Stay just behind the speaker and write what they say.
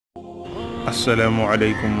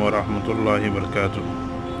अस्सलामुअलैकुम वरहमतुल्लाहि वबरकातुह।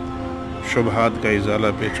 शुबहात का इजाला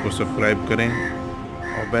पेज को सब्सक्राइब करें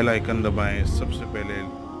और बेल आइकन दबाएं सबसे पहले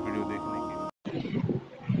वीडियो देखने के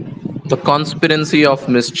लिए। The conspiracy of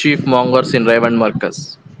mischief mongers in RAIWIND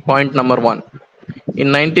MARKAZ. Point number 1.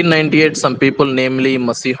 In 1998, some people, namely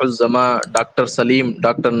Masihul Zama, Dr. Salim,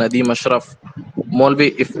 Dr. Nadeem Ashraf,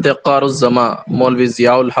 Maulvi Iftiqarul Zama, Maulvi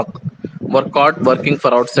Ziaul Haq, were caught working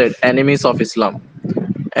for outside enemies of Islam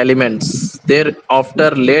elements.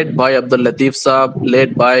 Thereafter, led by Abdul Latif Saab,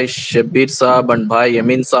 led by Shabir Saab, and by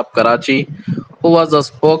Yamin Saab Karachi, who was a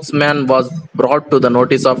spokesman, was brought to the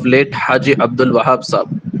notice of late Haji Abdul Wahab Saab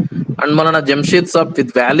and Maulana Jamshid Saab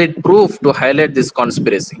with valid proof to highlight this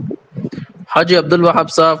conspiracy. Haji Abdul Wahab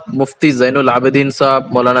Saab, Mufti Zainul Abidin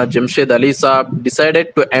Saab, Maulana Jamshid Ali Saab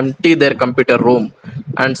decided to empty their computer room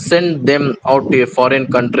and send them out to foreign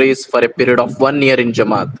countries for a period of 1 year in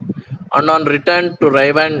Jamaat. And on return to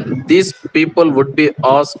RAIWIND, these people would be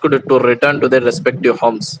asked to return to their respective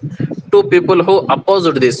homes. Two people who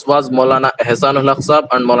opposed this was Maulana Ehsanul Haq Saab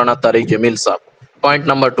and Maulana Tariq Jamil Saab. Point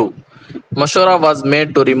number 2. Mashwara was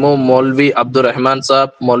made to remove Maulvi Abdur Rahman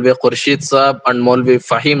Saab, Maulvi Khurshid Saab, and Maulvi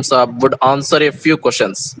Fahim Saab would answer a few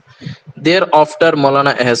questions. Thereafter,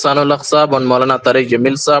 Maulana Ehsanul Haq Saab and Maulana Tariq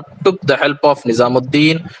Jamil Saab took the help of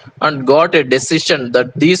Nizamuddin and got a decision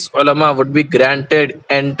that these ulama would be granted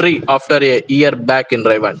entry after a year back in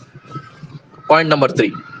RAIWIND. Point number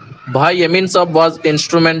 3. Bhai Yamin Saab was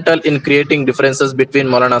instrumental in creating differences between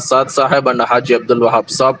Maulana Saad Sahib and Haji Abdul Wahab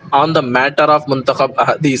Saab on the matter of Muntakhab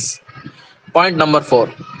Ahadith. Point number 4.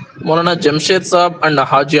 Maulana Jamshid Saab and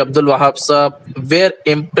Haji Abdul Wahab Saab were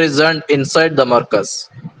imprisoned inside the Markaz.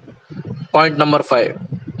 Point number 5.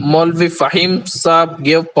 Maulvi Fahim Saab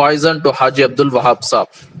gave poison to Haji Abdul Wahab Saab.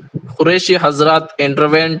 Qureshi Hazrat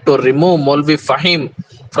intervened to remove Maulvi Fahim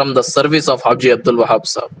from the service of Haji Abdul Wahab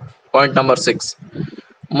Saab. Point number 6.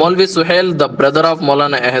 Maulvi Suhail, the brother of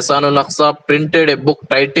Maulana Ehsanul Haq Saab, printed a book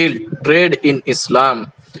titled Trade in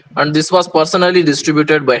Islam, and this was personally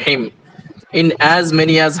distributed by him in as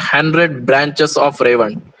many as 100 branches of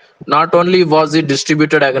RAIWIND. Not only was it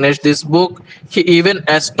distributed against this book, he even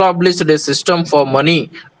established a system for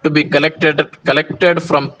money to be collected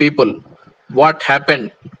from people. What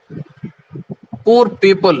happened? Poor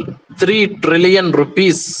people, 3 trillion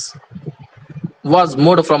rupees was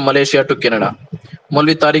moved from Malaysia to Canada.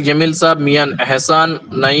 Maulvi Tariq Jamil Saab, Mian Ehsan,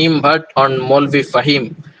 Naeem Bhatt, and Maulvi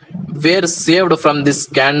Fahim were saved from this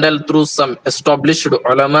scandal through some established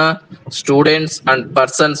ulama, students, and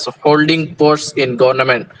persons holding posts in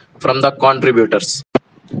government from the contributors.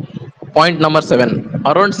 Point number 7.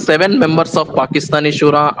 Around 7 members of Pakistani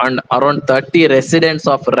Shura and around 30 residents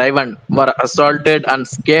of RAIWIND were assaulted and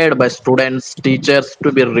scared by students, teachers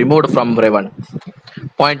to be removed from RAIWIND.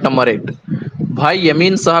 Point number 8. Bhai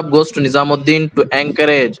Yamin Sahab goes to Nizamuddin to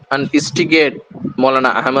encourage and instigate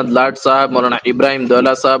Maulana Ahmad Lad Sahab, Maulana Ibrahim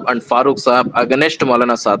Daula Sahab, and Farooq Sahab against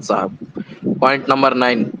Maulana Saad Sahab. Point number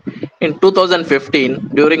 9. In 2015,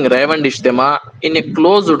 during RAIWIND Ijtema, in a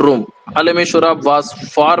closed room, Alami Shura was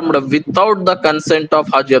formed without the consent of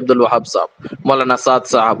Haji Abdul Wahab Sahab, Maulana Saad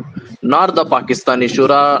Sahab, nor the Pakistani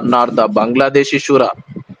Shura, nor the Bangladeshi Shura.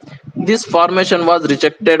 This formation was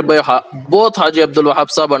rejected by both Haji Abdul Wahab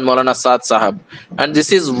Sahab and Maulana Saad Sahab, and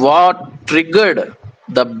this is what triggered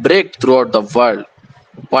the break throughout the world.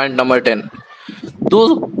 Point number 10.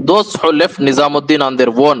 Those who left Nizamuddin on their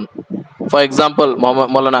own, for example,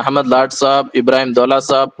 Maulana Ahmad Lad Sahab, Ibrahim Daula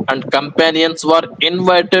Sahab, and companions were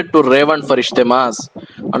invited to RAIWIND for Ijtemas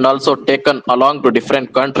and also taken along to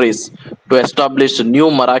different countries to establish new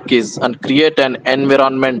Marakiz and create an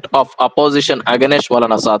environment of opposition against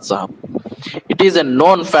Maulana Saad Sahab. It is a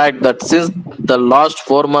known fact that since the last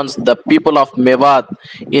 4 months, the people of Mewat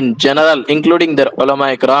in general, including their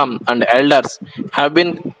ulama ikram and elders, have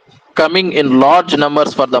been coming in large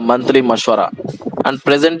numbers for the monthly mashwara and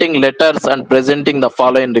presenting letters and presenting the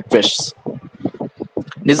following requests.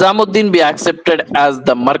 Nizamuddin be accepted as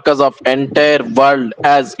the Markaz of entire world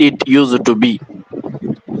as it used to be.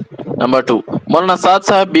 Number 2. Maulana Saad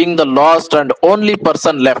Sahab being the last and only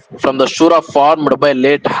person left from the Shura formed by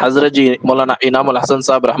late Hazraji Maulana Inamul Hasan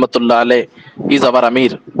Sahab Rahmatullah Alayh is our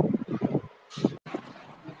Amir.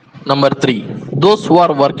 Number 3. Those who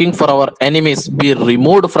are working for our enemies be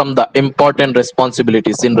removed from the important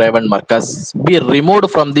responsibilities in RAIWIND Markaz. Be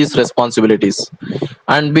removed from these responsibilities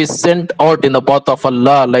and be sent out in the path of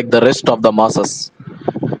Allah like the rest of the masses.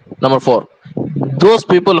 Number 4. Those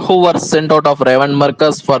people who were sent out of RAIWIND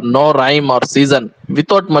Markaz for no rhyme or season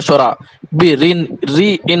without mashwara be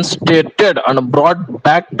reinstated and brought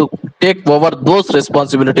back to take over those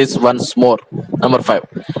responsibilities once more. Number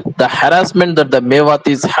 5. The harassment that the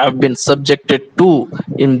Mewatis have been subjected to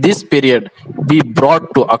in this period be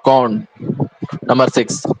brought to account. Number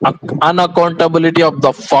 6. Unaccountability of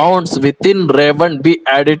the funds within RAIWIND be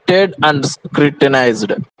audited and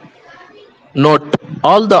scrutinized. Note,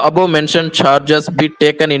 all the above mentioned charges be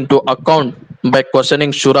taken into account by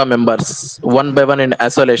questioning Shura members one by one in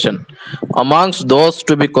isolation. Amongst those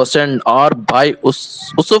to be questioned are Bhai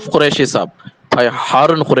Usuf Qureshi Sahab, Bhai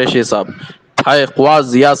Harun Qureshi Sahab, Bhai Quwaz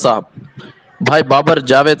Zia Sahab, Bhai Babar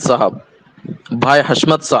Javed Sahab, Bhai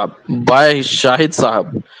Hashmat Sahab, Bhai Shahid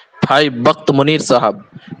Sahab, Bhai Bakht Munir Sahab,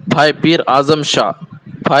 Bhai Pir Azam Shah,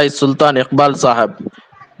 Bhai Sultan Iqbal Sahab,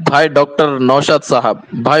 Bhai Dr. Naushad Sahab,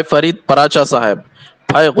 Bhai Farid Paracha Sahab,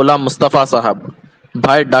 Bhai Ghulam Mustafa Sahab,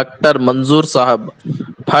 Bhai Dr. Manzoor Sahab,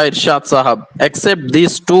 Bhai Irshad Sahab, except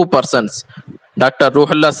these two persons, Dr.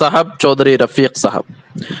 Ruhullah Sahab, Chaudhary Rafiq Sahab.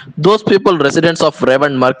 Those people residents of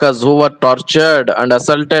RAIWIND Markaz who were tortured and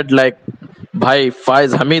assaulted like Bhai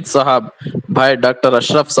Faiz Hamid Sahab, Bhai Dr.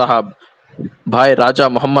 Ashraf Sahab, Bhai Raja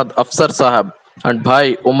Muhammad Afsar Sahab, and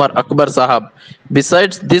Bhai Umar Akbar Sahab.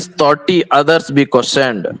 Besides these 30 others be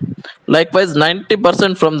questioned. Likewise,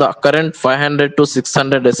 90% from the current 500 to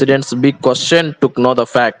 600 residents be questioned to know the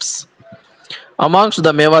facts. Amongst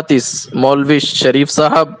the Mewatis, Maulvi Sharif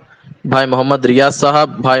Sahab, Bhai Muhammad Riyaz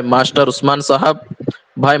Sahab, Bhai Master Usman Sahab,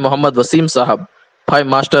 Bhai Muhammad Wasim Sahab, Bhai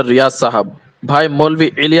Master Riyaz Sahab, Bhai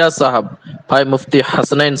Maulvi Ilyas Sahab, Bhai Mufti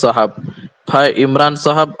Hasnain Sahab, Bhai Imran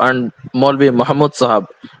Sahab, and Maulvi Mahmud Sahab,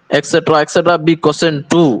 etc. be questioned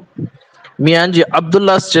too. Mianji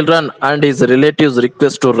Abdullah's children and his relatives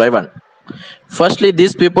request to RAIWIND. Firstly,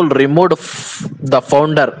 these people removed the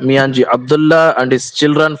founder Mianji Abdullah and his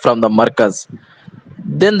children from the Markaz.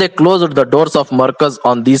 Then they closed the doors of Markaz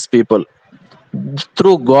on these people.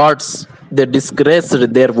 Through gods, they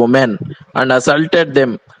disgraced their women and assaulted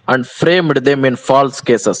them and framed them in false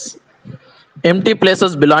cases. Empty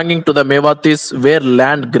places belonging to the Mewatis were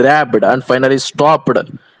land grabbed and finally stopped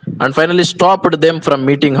them from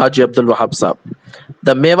meeting Haji Abdul Wahab Sahab.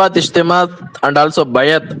 The Mewat Ijtimat and also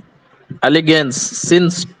Bayat Alliance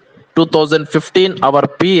since 2015, our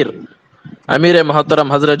Peer Amir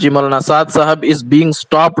Muhtaram Hazrat Ji Maulana Saad Sahab is being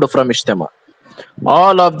stopped from Ijtima.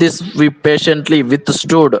 All of this we patiently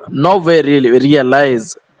withstood. Now we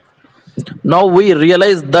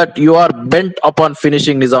realize that you are bent upon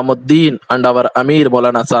finishing Nizamuddin and our Amir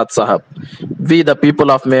Maulana Saad Sahab. We, the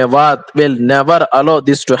people of Mewat, will never allow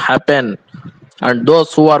this to happen, and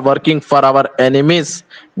those who are working for our enemies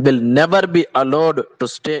will never be allowed to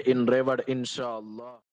stay in RAIWIND, inshallah.